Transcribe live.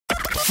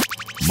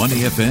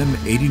Money FM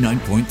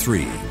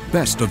 89.3.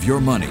 Best of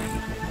your money.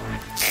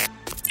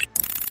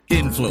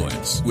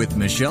 Influence with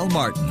Michelle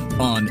Martin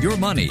on Your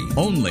Money,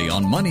 only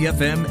on Money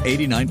FM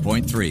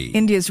 89.3.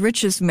 India's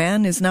richest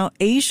man is now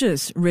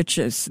Asia's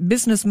richest.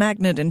 Business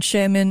magnate and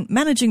chairman,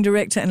 managing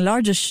director and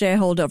largest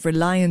shareholder of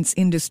Reliance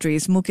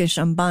Industries, Mukesh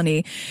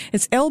Ambani,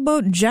 has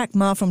elbowed Jack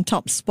Ma from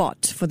top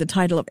spot for the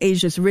title of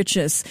Asia's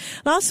richest.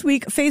 Last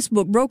week,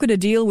 Facebook brokered a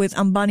deal with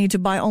Ambani to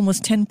buy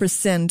almost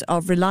 10%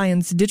 of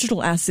Reliance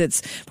digital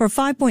assets for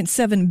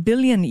 $5.7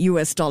 billion,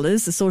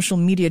 the social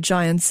media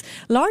giant's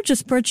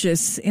largest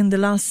purchase in the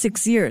last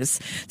 6 years.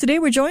 Today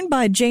we're joined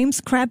by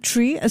James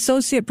Crabtree,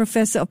 Associate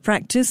Professor of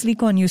Practice, Lee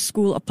Kuan Yew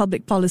School of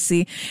Public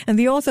Policy, and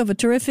the author of a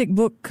terrific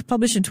book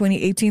published in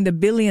 2018, The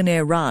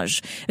Billionaire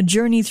Raj, A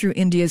Journey Through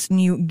India's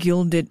New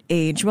Gilded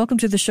Age. Welcome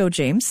to the show,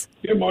 James.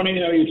 Good morning.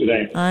 How are you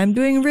today? I'm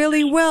doing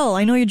really well.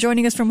 I know you're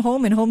joining us from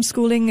home and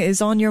homeschooling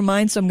is on your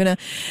mind, so I'm going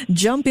to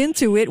jump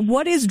into it.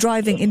 What is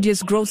driving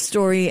India's growth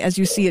story as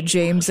you see it,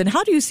 James, and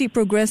how do you see it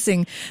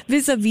progressing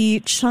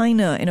vis-a-vis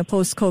China in a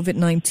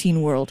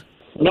post-COVID-19 world?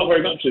 Not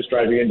very much is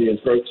driving India's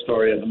growth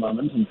story at the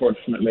moment,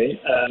 unfortunately.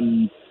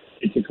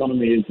 Its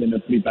economy is in a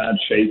pretty bad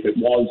shape. It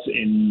was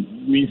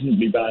in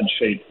reasonably bad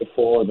shape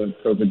before the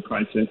COVID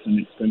crisis, and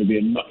it's going to be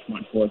in much,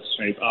 much worse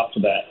shape after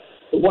that.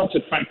 But what's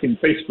attracting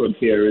Facebook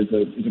here is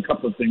a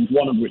couple of things,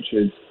 one of which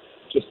is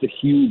just the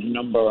huge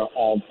number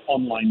of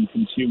online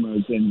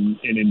consumers in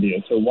India.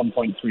 So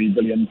 1.3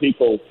 billion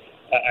people,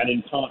 and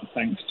in part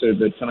thanks to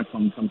the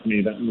telecom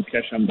company that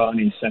Mukesh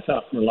Ambani set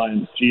up,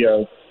 Reliance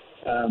Jio.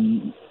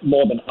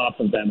 More than half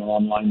of them are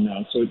online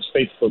now. So it's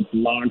Facebook's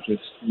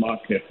largest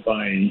market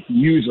by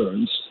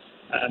users,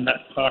 and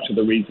that's part of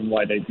the reason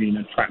why they've been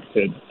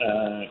attracted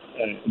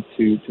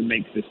to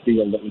make this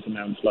deal that was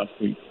announced last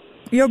week.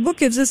 Your book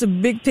gives us a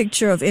big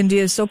picture of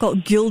India's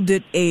so-called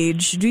gilded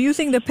age. Do you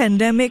think the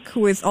pandemic,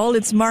 with all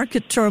its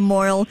market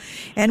turmoil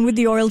and with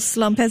the oil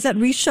slump, has that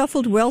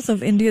reshuffled wealth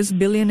of India's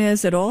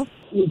billionaires at all?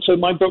 So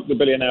my book, The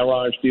Billionaire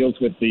Raj, deals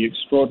with the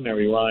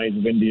extraordinary rise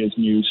of India's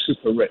new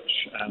super rich,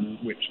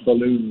 which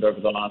ballooned over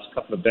the last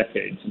couple of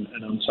decades. And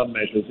on some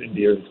measures,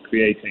 India is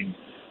creating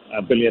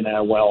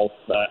billionaire wealth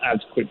as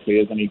quickly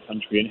as any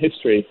country in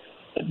history.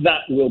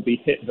 That will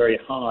be hit very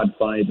hard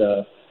by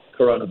the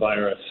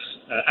coronavirus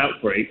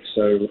outbreak.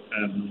 So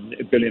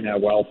billionaire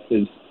wealth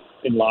is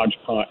in large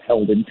part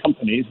held in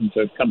companies. And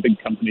so if big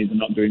companies are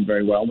not doing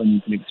very well, then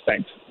you can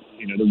expect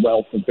the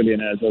wealth of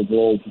billionaires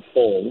overall to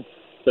fall.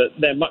 But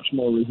they're much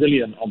more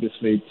resilient,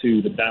 obviously,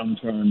 to the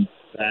downturn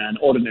than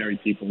ordinary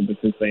people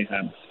because they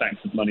have stacks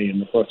of money in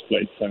the first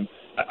place. So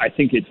I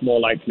think it's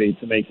more likely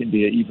to make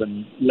India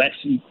even less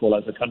equal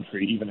as a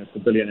country, even if the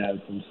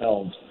billionaires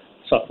themselves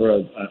suffer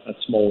a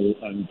small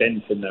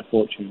dent in their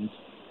fortunes.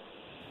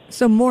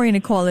 So more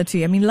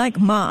inequality. I mean, like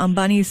Ma,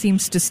 Ambani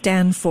seems to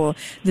stand for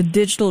the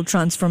digital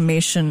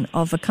transformation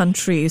of a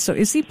country. So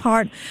is he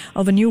part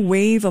of a new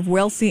wave of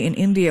wealthy in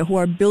India who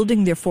are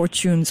building their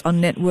fortunes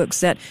on networks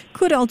that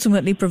could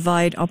ultimately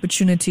provide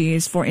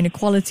opportunities for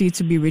inequality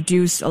to be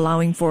reduced,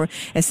 allowing for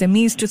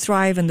SMEs to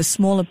thrive and the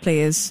smaller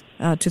players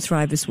to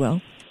thrive as well?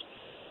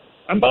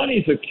 Ambani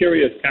is a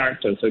curious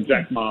character. So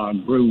Jack Ma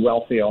grew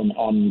wealthy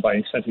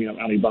by setting up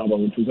Alibaba,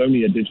 which was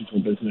only a digital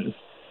business.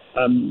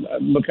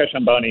 Mukesh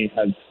Ambani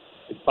is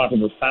part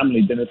of a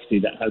family dynasty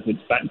that has its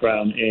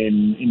background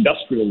in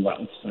industrial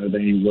wealth. So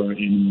they were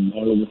in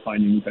oil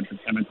refining,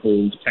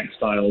 petrochemicals,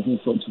 textiles, all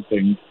sorts of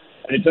things.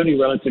 And it's only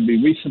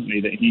relatively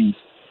recently that he's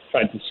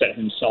tried to set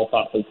himself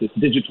up as this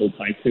digital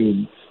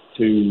tycoon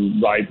to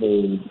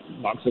rival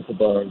Mark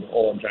Zuckerberg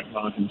or Jack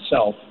Ma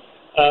himself.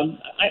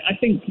 I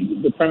think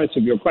the premise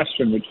of your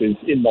question, which is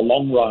in the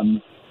long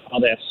run, are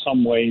there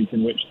some ways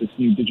in which this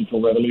new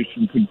digital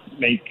revolution could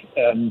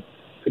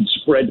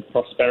spread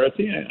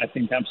prosperity? I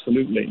think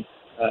absolutely.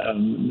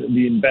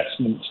 The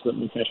investments that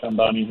Mukesh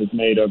Ambani has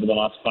made over the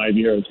last 5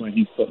 years, where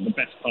he's put the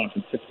best part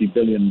of $50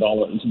 billion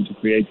into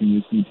creating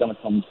this new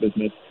telecoms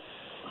business,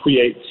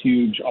 creates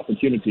huge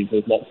opportunities.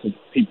 There's lots of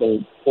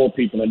poor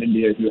people in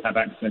India who have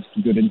access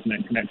to good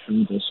internet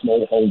connections or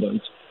small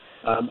holders.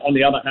 On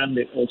the other hand,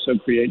 it also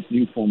creates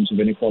new forms of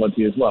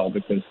inequality as well,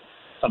 because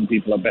some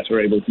people are better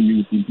able to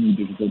use these new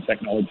digital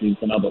technologies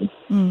than others.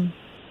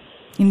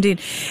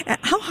 Indeed.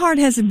 How hard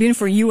has it been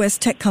for U.S.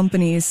 tech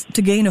companies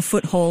to gain a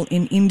foothold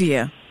in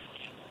India?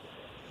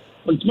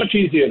 Well, it's much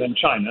easier than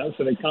China,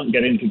 so they can't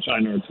get into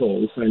China at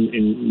all. So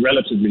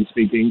relatively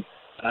speaking,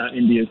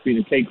 India's been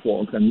a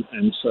cakewalk.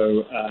 And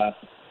so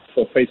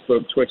for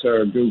Facebook,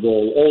 Twitter,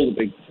 Google, all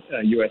the big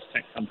U.S.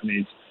 tech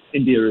companies,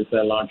 India is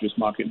their largest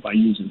market by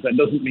users. That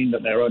doesn't mean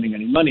that they're earning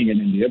any money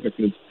in India,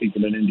 because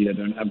people in India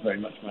don't have very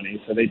much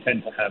money. So they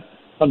tend to have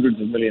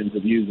hundreds of millions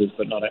of users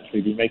but not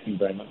actually be making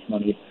very much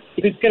money.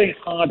 But it's getting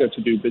harder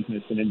to do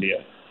business in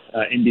India.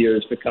 India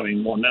is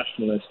becoming more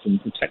nationalist and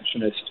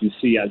protectionist. You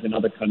see, as in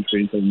other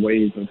countries, a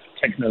wave of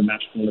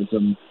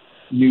techno-nationalism,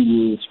 new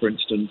rules, for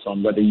instance,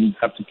 on whether you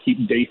have to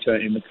keep data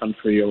in the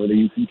country or whether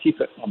you can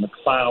keep it on the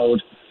cloud.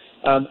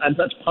 And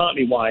that's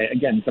partly why,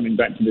 again, coming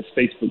back to this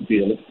Facebook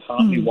deal, it's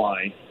partly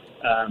why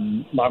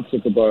Mark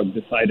Zuckerberg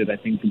decided, I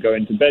think, to go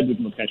into bed with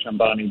Mukesh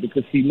Ambani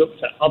because he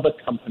looked at other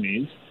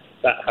companies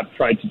that have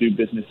tried to do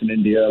business in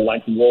India,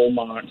 like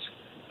Walmart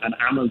and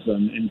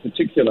Amazon in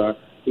particular,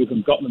 who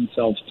have got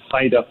themselves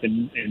tied up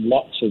in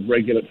lots of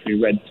regulatory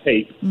red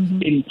tape,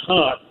 in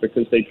part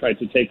because they tried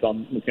to take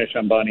on Mukesh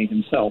Ambani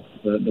himself,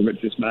 the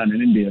richest man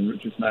in India, the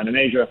richest man in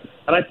Asia.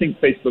 And I think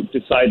Facebook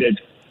decided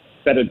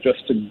better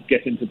just to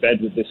get into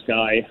bed with this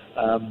guy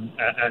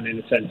and in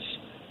a sense,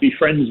 be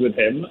friends with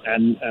him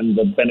and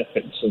the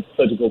benefits of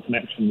political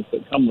connections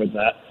that come with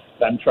that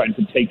than trying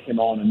to take him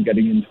on and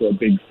getting into a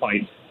big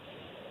fight.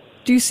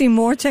 Do you see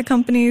more tech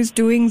companies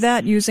doing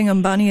that, using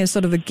Ambani as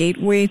sort of a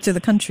gateway to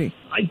the country?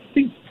 I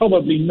think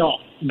probably not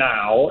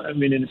now. I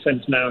mean, in a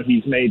sense now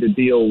he's made a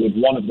deal with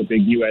one of the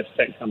big US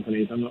tech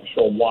companies. I'm not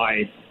sure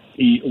why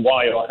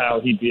or how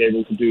he'd be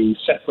able to do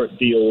separate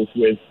deals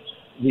with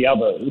the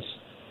others.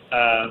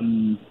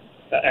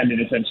 And in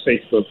a sense,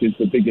 Facebook is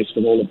the biggest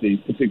of all of these,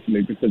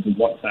 particularly because of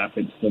WhatsApp.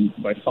 It's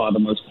by far the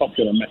most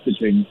popular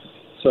messaging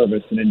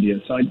service in India.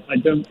 So I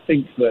don't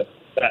think that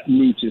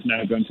route is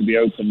now going to be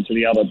open to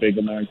the other big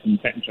American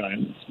tech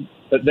giants.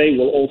 But they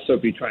will also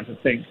be trying to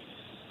think,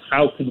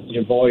 how can we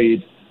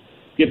avoid,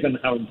 given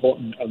how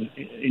important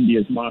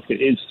India's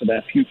market is to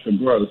their future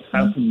growth,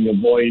 how can we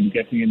avoid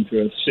getting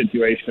into a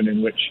situation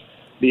in which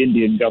the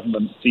Indian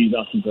government sees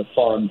us as a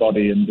foreign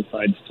body and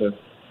decides to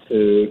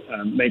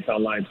make our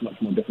lives much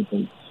more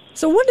difficult.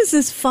 So what does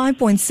this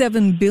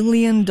 $5.7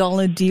 billion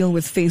deal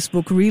with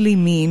Facebook really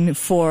mean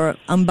for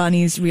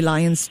Ambani's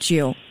Reliance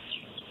Jio?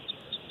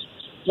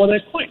 Well,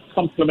 they're quite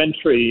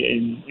complementary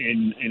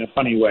in a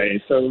funny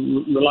way. So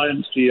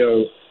Reliance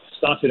Jio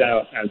started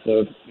out as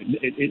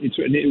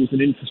it was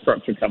an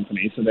infrastructure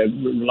company. So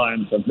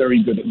Reliance are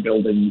very good at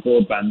building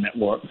broadband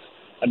networks,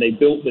 and they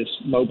built this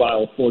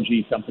mobile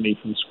 4G company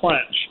from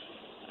scratch.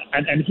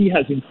 And he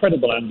has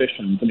incredible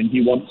ambitions. I mean,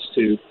 he wants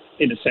to,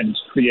 in a sense,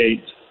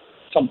 create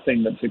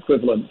something that's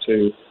equivalent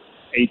to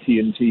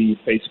AT&T,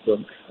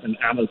 Facebook, and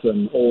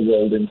Amazon all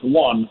rolled into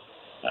one.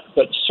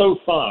 But so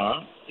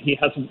far, he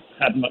hasn't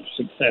had much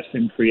success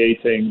in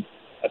creating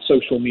a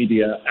social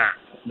media app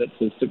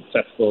that's as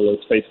successful as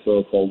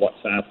Facebook or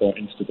WhatsApp or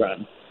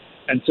Instagram.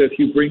 And so if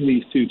you bring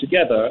these two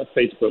together,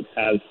 Facebook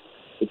has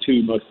the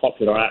two most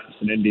popular apps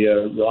in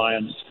India.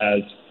 Reliance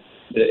has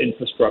the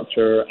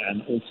infrastructure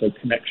and also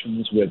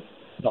connections with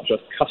not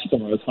just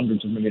customers,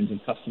 hundreds of millions of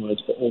customers,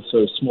 but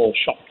also small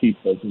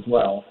shopkeepers as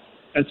well.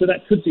 And so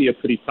that could be a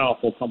pretty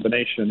powerful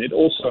combination. It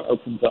also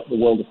opens up the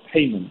world of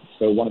payments.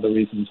 So one of the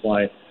reasons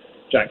why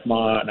Jack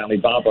Ma and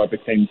Alibaba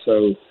became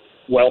so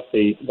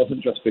wealthy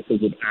wasn't just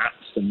because of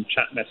apps and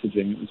chat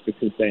messaging. It was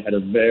because they had a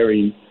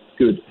very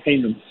good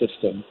payment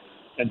system.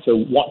 And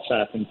so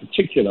WhatsApp in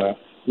particular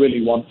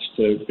really wants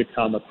to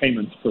become a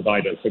payments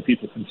provider so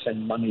people can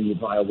send money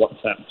via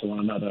WhatsApp to one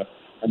another.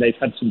 And they've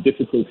had some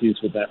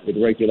difficulties with that, with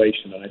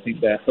regulation. And I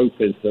think their hope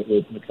is that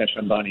with Mukesh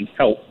Ambani's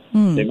help,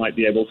 they might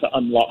be able to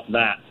unlock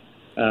that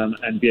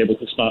and be able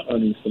to start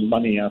earning some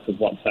money out of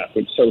WhatsApp,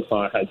 which so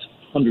far has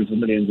hundreds of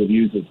millions of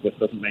users, but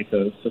doesn't make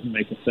a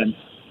sense.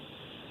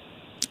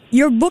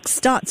 Your book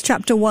starts,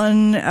 chapter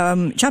one.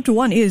 Chapter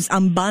one is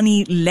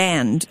Ambani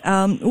Land.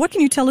 What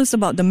can you tell us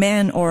about the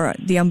man or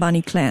the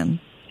Ambani clan?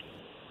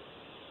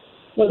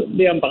 Well,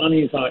 the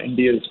Ambanis are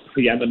India's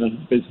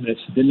preeminent business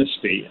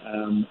dynasty.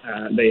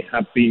 They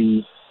have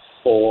been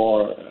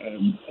for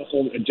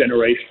a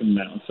generation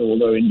now. So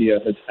although India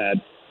has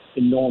had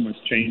enormous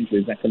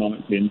changes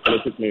economically and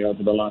politically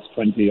over the last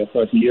 20 or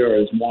 30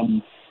 years,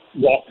 one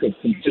rock of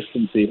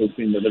consistency has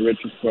been that the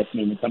richest person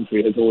in the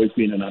country has always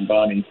been an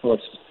Ambani.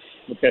 First,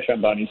 Mukesh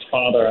Ambani's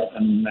father,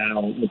 and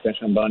now Mukesh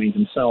Ambani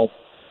himself.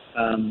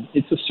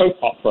 It's a soap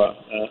opera,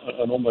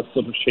 an almost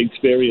sort of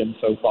Shakespearean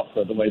soap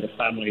opera, the way the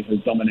family has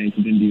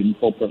dominated Indian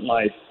corporate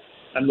life.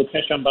 And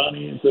Mukesh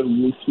Ambani is a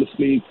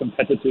ruthlessly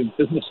competitive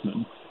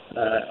businessman.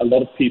 A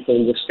lot of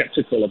people were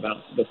skeptical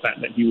about the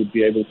fact that he would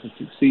be able to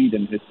succeed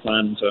in his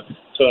plan to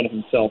turn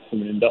himself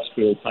from an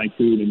industrial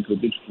tycoon into a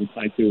digital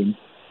tycoon.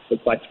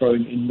 But by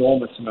throwing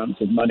enormous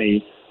amounts of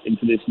money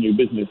into this new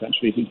business,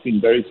 actually, he's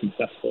been very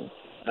successful.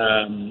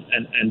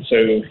 And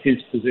so his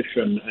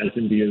position as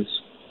India's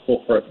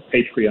corporate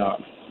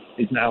patriarch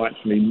is now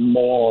actually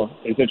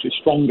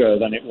stronger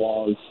than it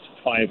was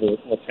 5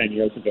 or 10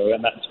 years ago.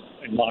 And that's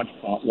in large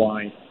part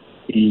why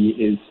he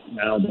is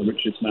now the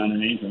richest man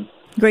in Asia.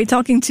 Great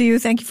talking to you.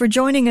 Thank you for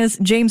joining us.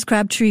 James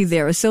Crabtree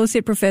there,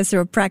 Associate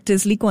Professor of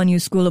Practice, Lee Kuan Yew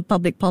School of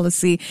Public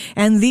Policy,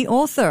 and the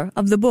author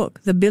of the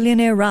book, The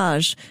Billionaire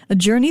Raj, A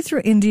Journey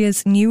Through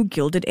India's New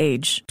Gilded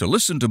Age. To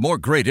listen to more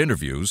great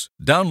interviews,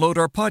 download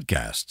our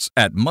podcasts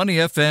at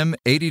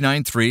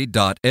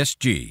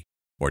moneyfm893.sg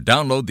or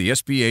download the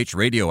SPH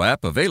radio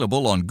app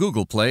available on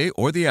Google Play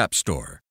or the App Store.